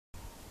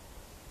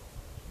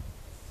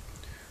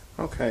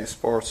Okay,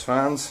 sports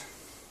fans,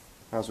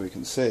 as we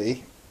can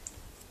see,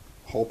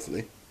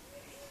 hopefully,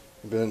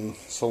 we've been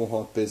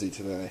somewhat busy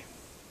today.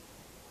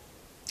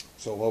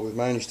 So what we've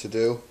managed to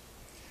do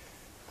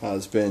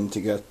has been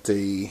to get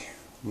the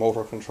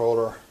motor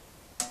controller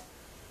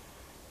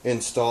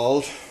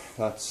installed.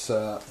 That's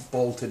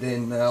bolted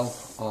in now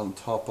on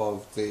top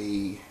of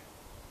the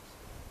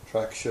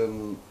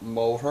traction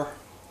motor,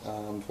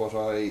 and what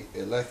I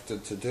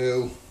elected to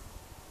do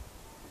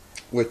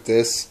with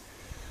this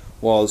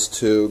was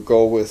to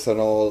go with an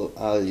all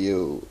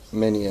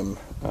aluminium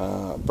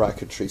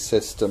bracketry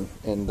system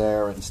in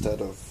there, instead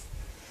of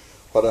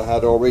what I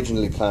had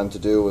originally planned to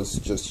do was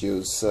just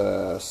use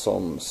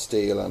some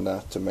steel and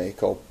that to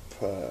make up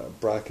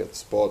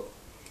brackets. But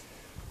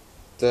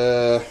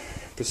the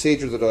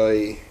procedure that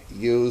I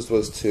used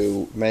was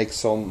to make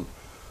some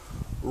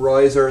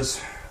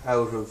risers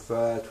out of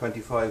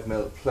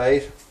 25mm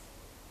plate,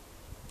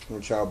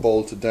 which are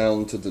bolted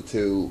down to the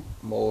two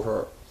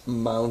motor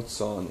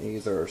mounts on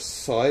either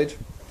side.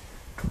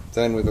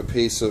 Then with a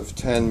piece of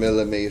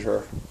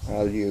 10mm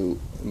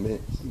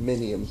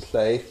aluminium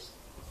plate,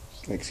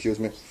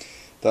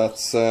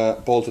 that's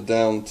bolted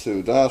down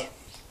to that,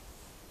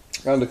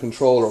 and the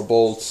controller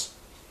bolts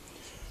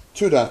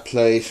to that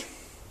plate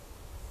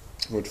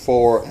with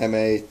 4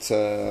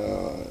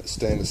 M8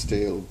 stainless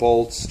steel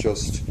bolts,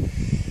 just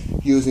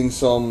using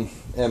some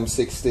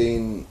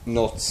M16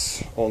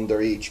 nuts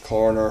under each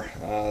corner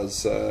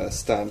as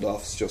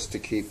standoffs, just to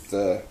keep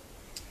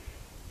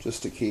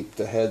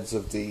the heads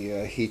of the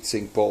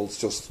heatsink bolts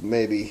just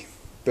maybe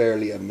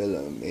barely a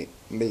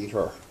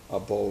millimeter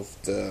above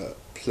the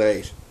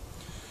plate.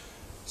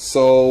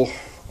 So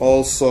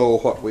also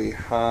what we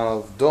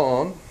have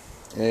done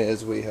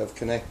is we have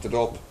connected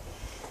up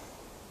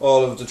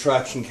all of the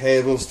traction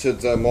cables to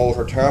the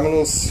motor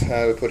terminals.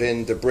 We put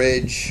in the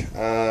bridge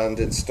and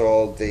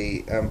installed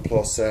the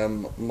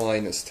M+M-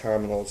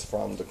 terminals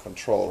from the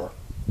controller.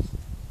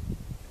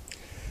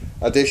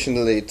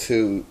 Additionally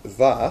to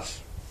that,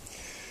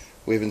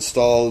 we've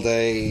installed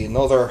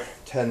another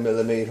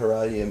 10mm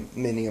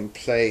aluminium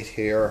plate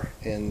here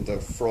in the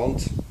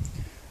front.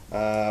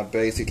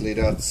 Basically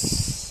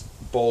that's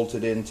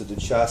bolted into the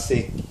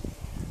chassis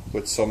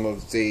with some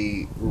of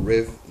the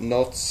riv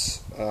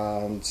nuts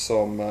and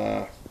some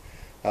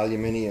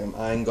aluminium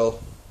angle,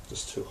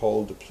 just to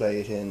hold the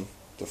plate in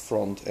the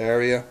front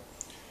area.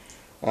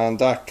 And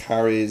that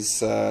carries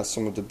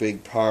some of the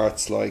big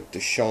parts like the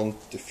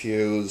shunt, the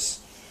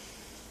fuse,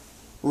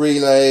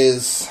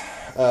 relays,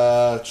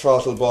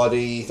 throttle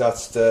body.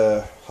 That's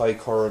the high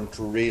current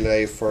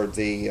relay for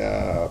the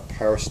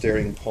power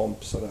steering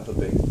pump, so that'll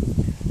be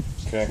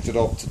connected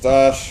up to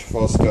that. We've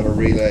also got a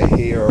relay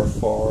here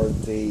for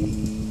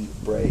the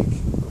brake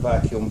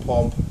vacuum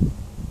pump,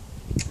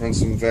 and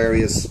some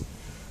various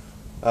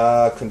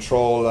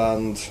control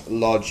and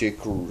logic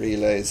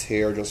relays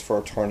here just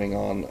for turning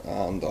on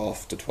and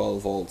off the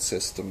 12-volt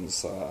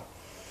systems,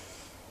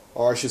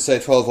 or I should say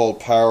 12-volt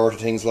power to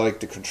things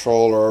like the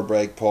controller,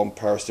 brake pump,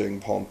 power steering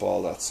pump,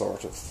 all that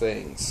sort of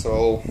thing.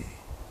 So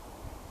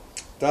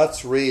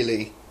that's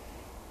really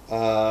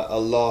a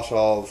lot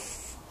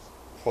of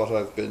what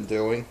I've been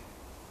doing.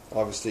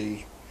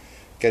 Obviously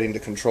getting the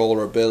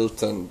controller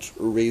built and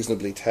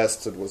reasonably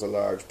tested was a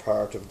large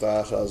part of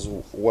that as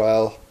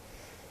well.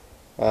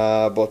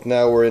 But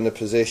now we're in a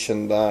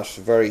position that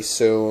very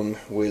soon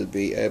we'll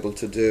be able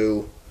to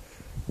do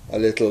a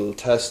little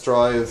test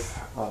drive.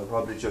 I'll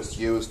probably just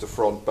use the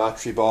front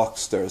battery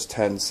box. There's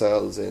 10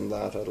 cells in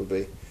that. It'll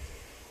be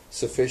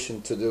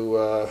sufficient to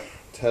do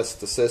test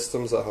the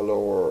systems at a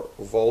lower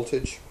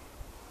voltage,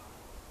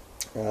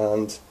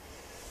 and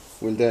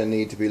we'll then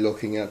need to be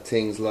looking at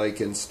things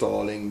like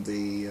installing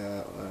the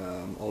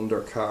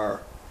undercar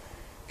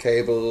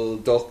cable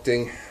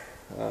ducting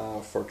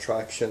for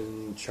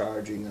traction,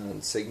 charging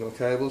and signal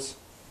cables,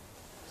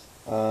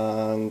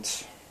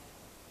 and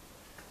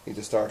need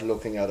to start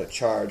looking at a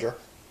charger,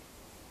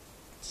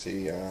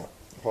 see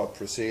what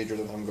procedure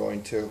that I'm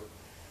going to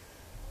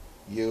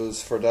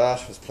use for that.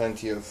 There's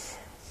plenty of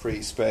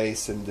free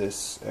space in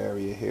this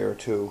area here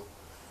to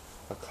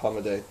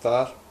accommodate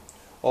that.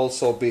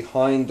 Also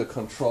behind the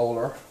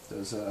controller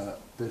there's a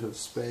bit of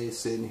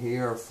space in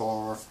here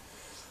for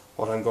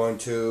what I'm going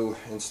to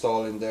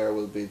install. In there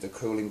will be the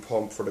cooling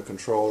pump for the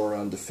controller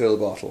and the fill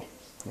bottle.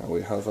 Now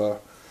we have a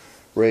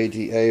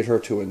radiator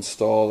to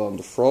install on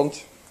the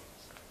front.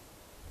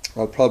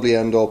 I'll probably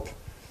end up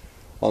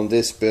on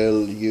this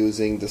build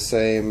using the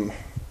same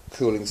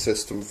cooling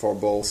system for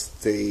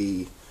both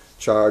the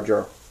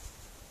charger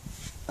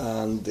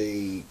and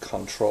the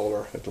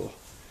controller. It'll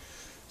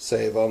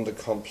save on the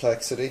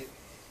complexity.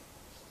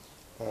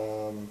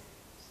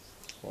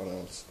 What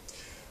else?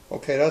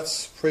 Okay,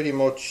 that's pretty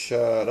much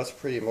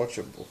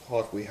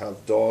what we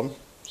have done.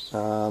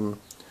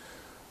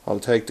 I'll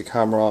take the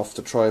camera off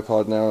the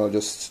tripod now. I'll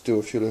just do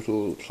a few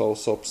little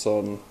close-ups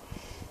on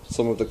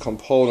some of the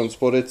components,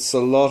 but it's a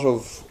lot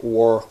of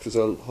work. There's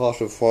a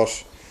lot of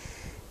what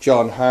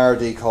John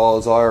Hardy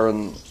calls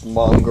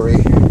ironmongery.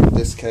 In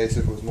this case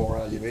it was more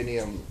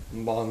aluminium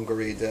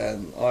mongery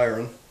than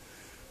iron.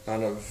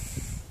 and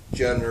I've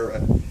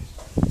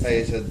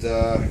generated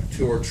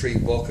 2 or 3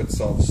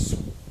 buckets of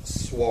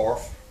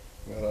swarf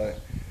that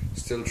I'm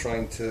still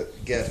trying to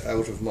get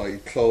out of my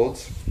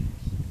clothes.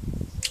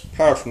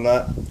 Apart from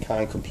that,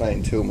 can't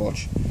complain too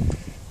much.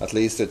 At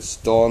least it's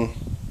done.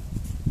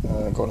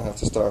 I'm going to have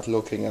to start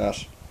looking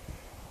at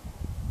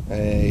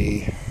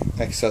a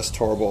excess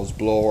turbos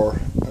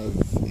blower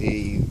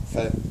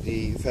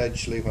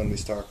eventually when we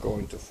start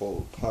going to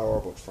full power,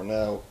 but for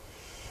now,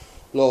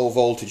 low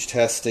voltage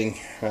testing,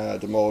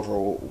 the motor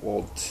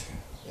won't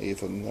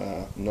even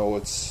know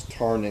it's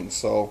turning,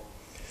 so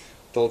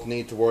don't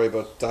need to worry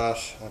about that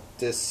at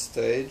this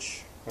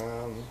stage.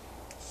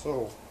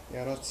 So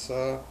yeah, that's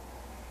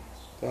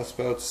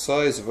about the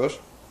size of it.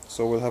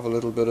 So we'll have a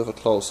little bit of a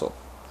close-up.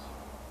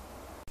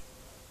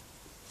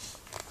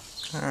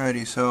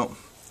 Alrighty, so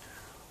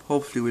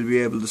hopefully we'll be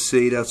able to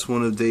see that's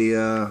one of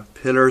the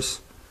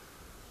pillars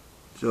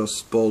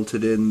just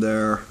bolted in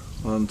there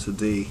onto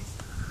the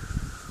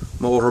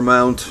motor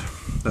mount.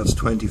 That's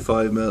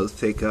 25mm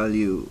thick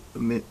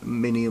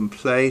aluminium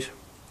plate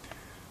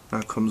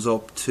that comes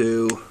up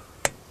to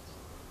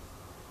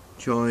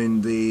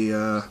join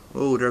the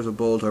oh, there's a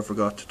bolt I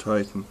forgot to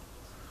tighten.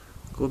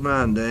 Good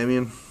man,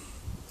 Damien.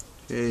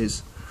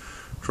 Jeez,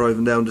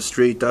 driving down the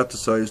street that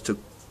decides to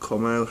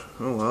come out.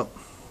 Oh well.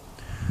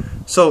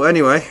 So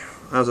anyway,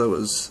 as I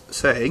was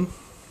saying,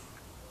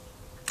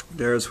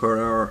 there's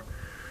where our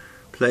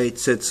plate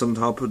sits on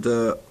top of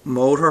the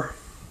motor.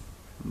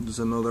 There's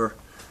another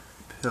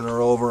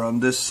pillar over on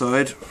this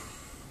side,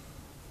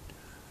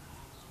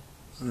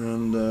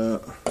 and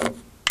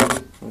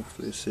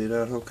hopefully you see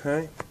that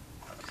okay.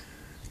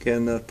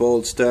 Again, that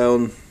bolts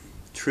down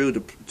through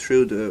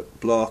the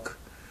block.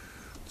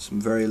 Some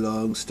very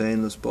long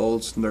stainless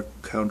bolts, and they're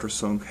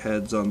countersunk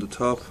heads on the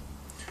top.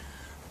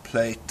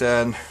 Plate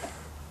then,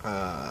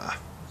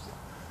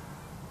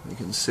 you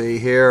can see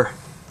here,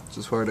 this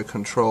is where the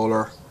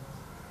controller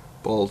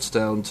bolts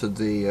down to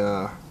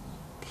the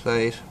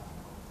plate,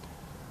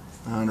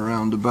 and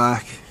around the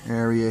back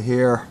area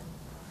here,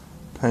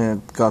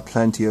 got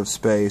plenty of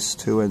space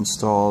to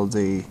install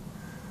the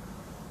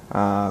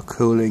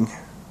cooling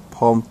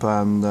pump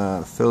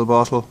and fill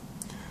bottle.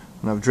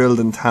 And I've drilled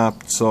and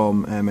tapped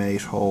some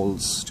M8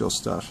 holes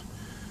just at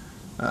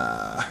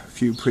a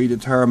few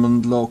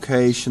predetermined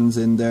locations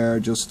in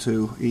there, just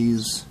to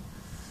ease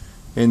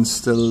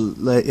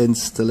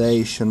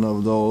installation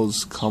of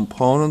those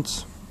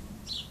components.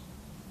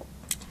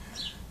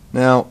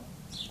 Now,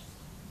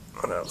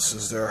 what else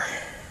is there?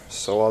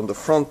 So on the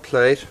front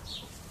plate,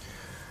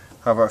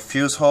 have our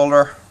fuse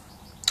holder,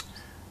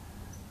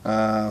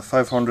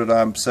 500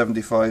 amp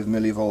 75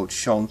 millivolt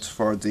shunt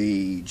for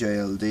the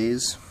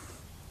JLDs.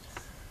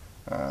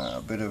 A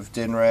bit of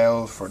DIN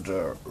rail for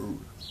the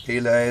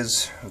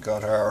relays. We've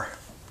got our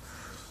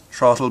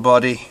throttle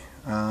body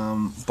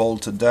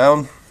bolted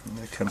down.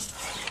 It can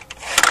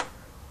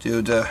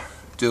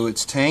do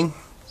its thing.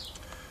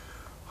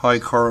 High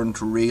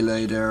current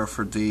relay there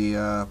for the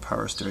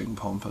power steering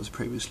pump, as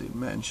previously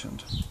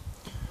mentioned.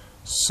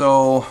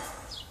 So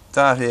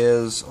that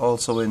is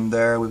also in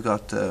there. We've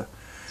got the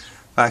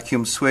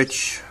vacuum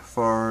switch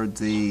for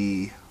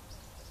the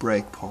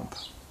brake pump.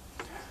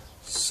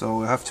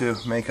 So I have to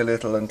make a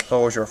little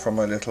enclosure for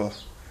my little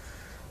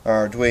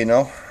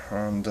Arduino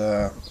and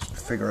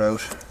figure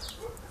out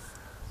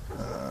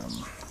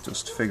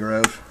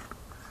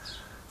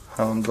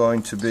how I'm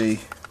going to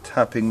be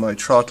tapping my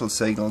throttle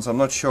signals. I'm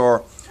not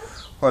sure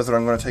whether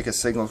I'm going to take a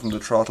signal from the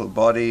throttle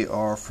body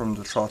or from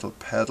the throttle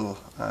pedal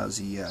as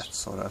yet,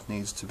 so that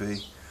needs to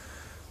be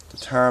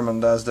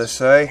determined, as they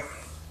say.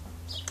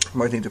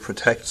 Might need to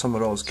protect some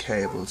of those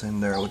cables in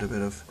there with a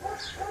bit of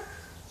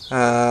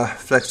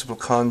flexible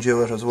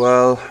conduit as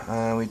well,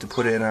 and we need to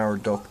put in our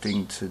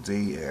ducting to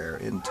the air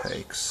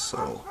intakes.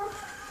 So,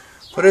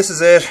 but this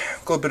is it.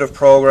 Good bit of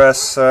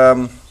progress.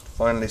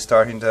 Finally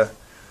starting to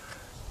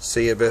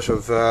see a bit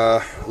of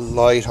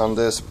light on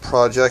this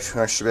project.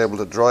 I should be able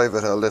to drive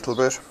it a little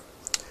bit,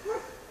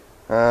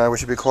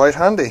 which would be quite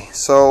handy.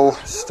 So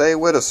stay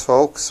with us,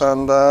 folks,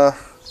 and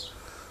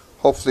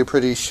hopefully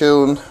pretty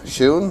soon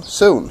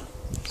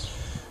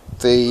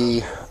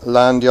the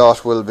land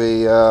yacht will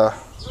be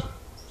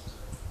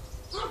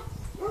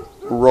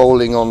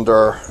rolling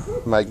under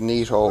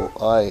magneto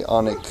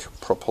ionic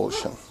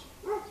propulsion.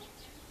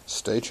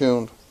 Stay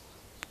tuned.